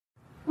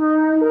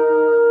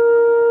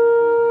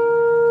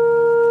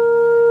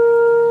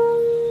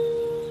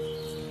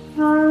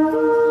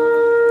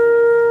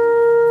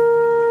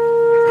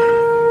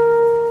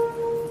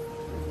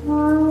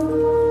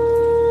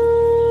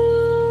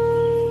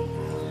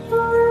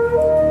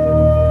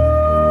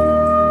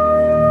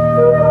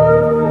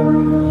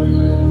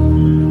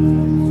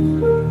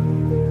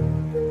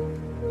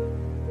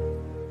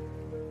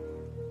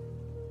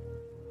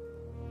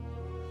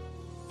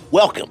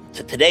Welcome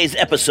to today's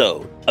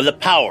episode of The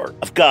Power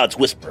of God's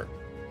Whisper,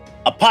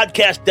 a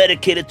podcast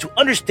dedicated to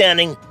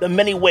understanding the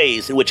many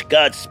ways in which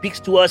God speaks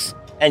to us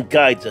and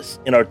guides us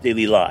in our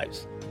daily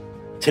lives.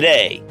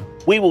 Today,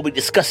 we will be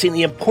discussing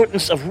the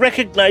importance of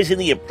recognizing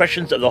the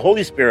impressions of the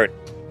Holy Spirit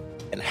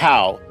and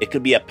how it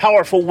could be a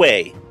powerful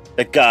way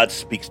that God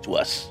speaks to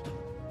us.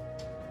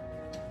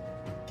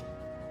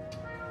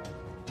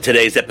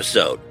 Today's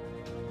episode,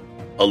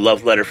 a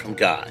love letter from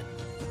God.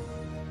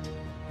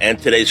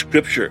 And today's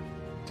scripture,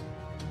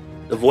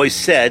 the voice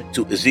said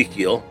to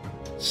Ezekiel,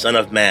 "Son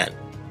of man,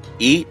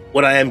 eat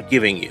what I am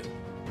giving you.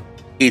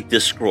 Eat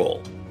this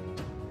scroll.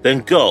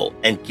 Then go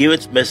and give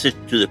its message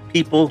to the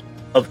people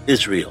of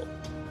Israel."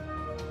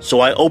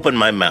 So I opened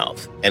my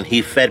mouth, and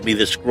he fed me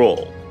the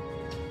scroll.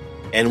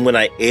 And when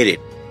I ate it,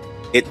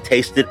 it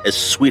tasted as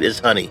sweet as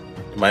honey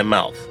in my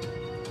mouth.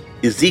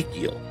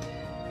 Ezekiel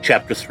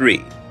chapter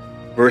 3,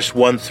 verse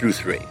 1 through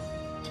 3.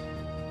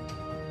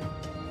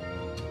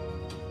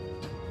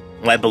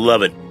 My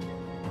beloved,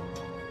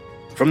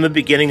 from the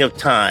beginning of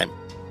time,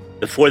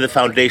 before the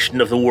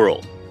foundation of the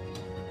world,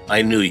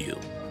 I knew you.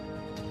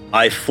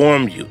 I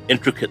formed you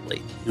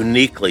intricately,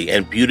 uniquely,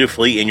 and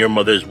beautifully in your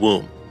mother's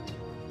womb.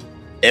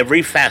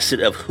 Every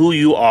facet of who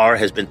you are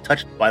has been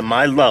touched by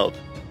my love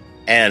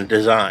and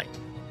design.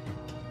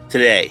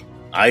 Today,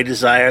 I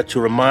desire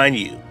to remind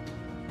you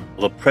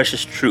of a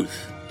precious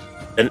truth,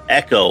 an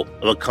echo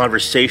of a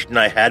conversation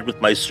I had with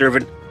my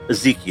servant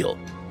Ezekiel.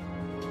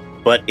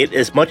 But it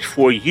is much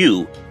for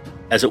you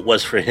as it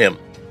was for him.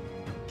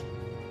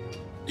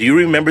 Do you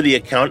remember the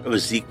account of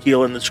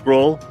Ezekiel in the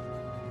scroll?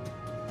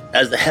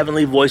 As the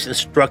heavenly voice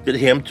instructed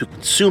him to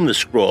consume the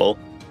scroll,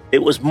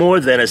 it was more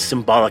than a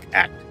symbolic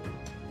act.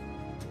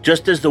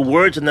 Just as the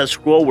words in that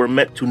scroll were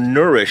meant to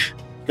nourish,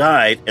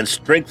 guide, and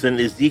strengthen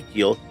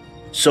Ezekiel,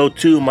 so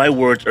too my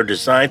words are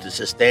designed to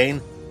sustain,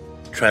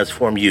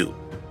 transform you.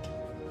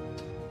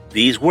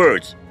 These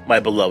words, my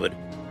beloved,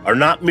 are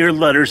not mere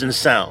letters and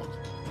sounds.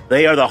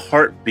 They are the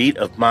heartbeat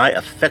of my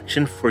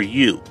affection for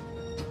you,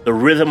 the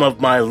rhythm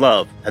of my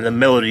love, and the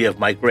melody of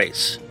my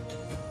grace.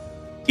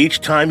 Each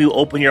time you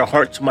open your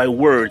heart to my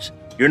words,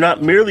 you're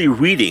not merely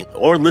reading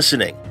or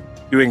listening,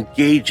 you're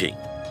engaging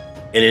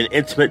in an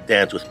intimate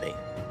dance with me.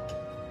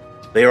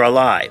 They are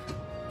alive,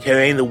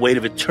 carrying the weight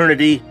of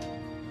eternity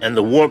and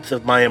the warmth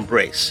of my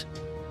embrace.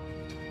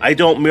 I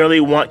don't merely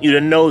want you to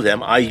know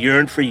them, I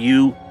yearn for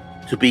you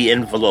to be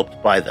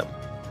enveloped by them,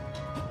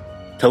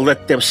 to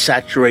let them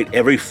saturate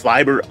every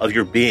fiber of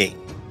your being,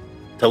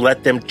 to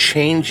let them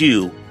change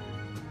you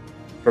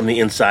from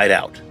the inside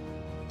out.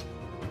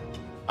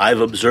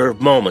 I've observed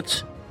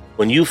moments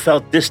when you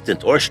felt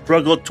distant or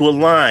struggled to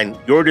align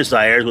your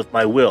desires with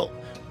my will.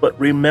 But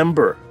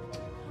remember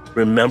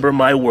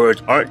my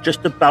words aren't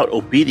just about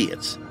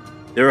obedience.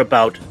 They're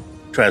about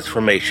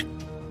transformation.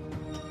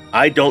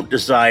 I don't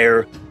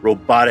desire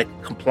robotic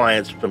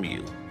compliance from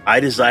you. I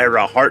desire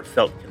a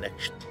heartfelt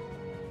connection.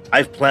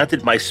 I've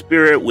planted my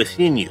spirit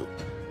within you,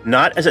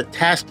 not as a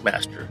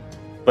taskmaster,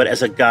 but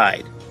as a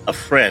guide, a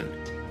friend,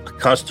 a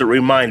constant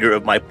reminder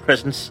of my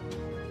presence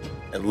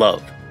and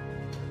love.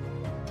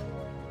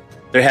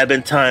 There have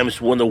been times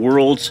when the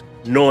world's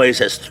noise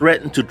has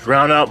threatened to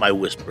drown out my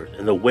whispers,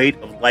 and the weight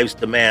of life's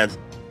demands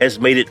has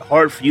made it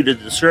hard for you to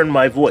discern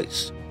my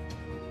voice.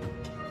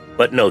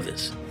 But know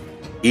this,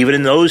 even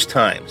in those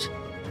times,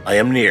 I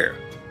am near.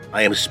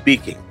 I am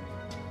speaking,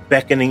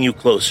 beckoning you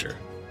closer.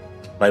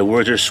 My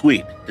words are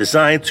sweet,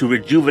 designed to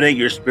rejuvenate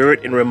your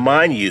spirit and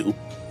remind you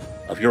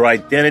of your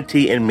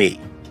identity in me.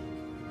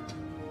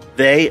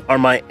 They are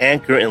my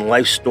anchor in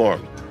life's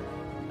storm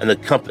and the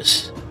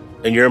compass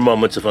in your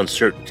moments of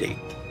uncertainty.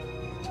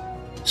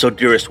 So,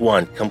 dearest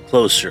one, come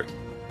closer.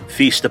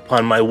 Feast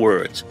upon my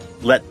words.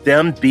 Let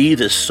them be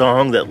the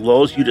song that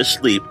lulls you to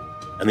sleep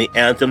and the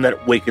anthem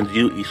that wakens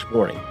you each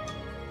morning.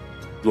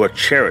 You are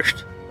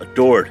cherished,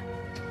 adored,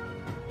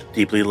 and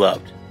deeply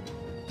loved.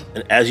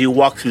 And as you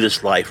walk through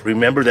this life,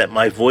 remember that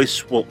my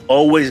voice will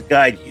always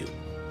guide you,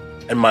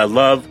 and my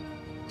love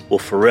will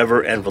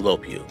forever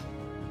envelope you.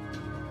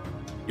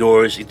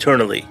 Yours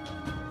eternally,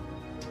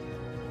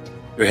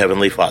 your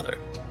Heavenly Father.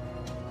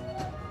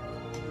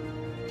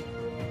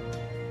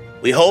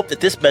 We hope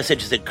that this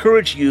message has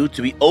encouraged you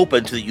to be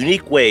open to the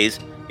unique ways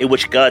in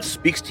which God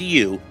speaks to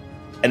you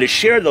and to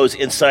share those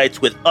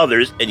insights with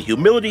others in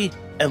humility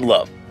and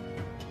love.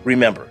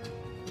 Remember,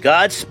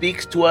 God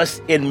speaks to us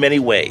in many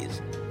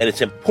ways, and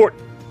it's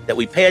important that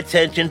we pay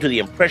attention to the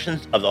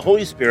impressions of the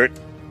Holy Spirit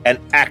and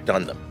act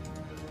on them.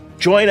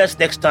 Join us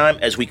next time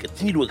as we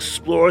continue to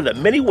explore the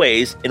many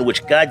ways in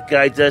which God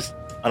guides us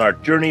on our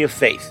journey of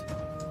faith.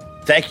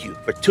 Thank you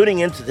for tuning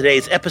in to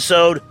today's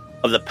episode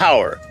of The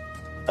Power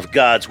of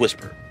God's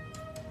Whisper.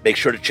 Make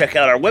sure to check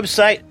out our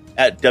website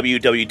at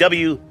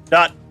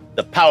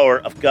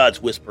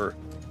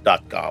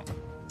www.thepowerofgodswhisper.com.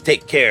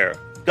 Take care,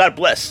 God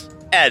bless,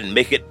 and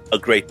make it a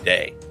great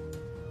day.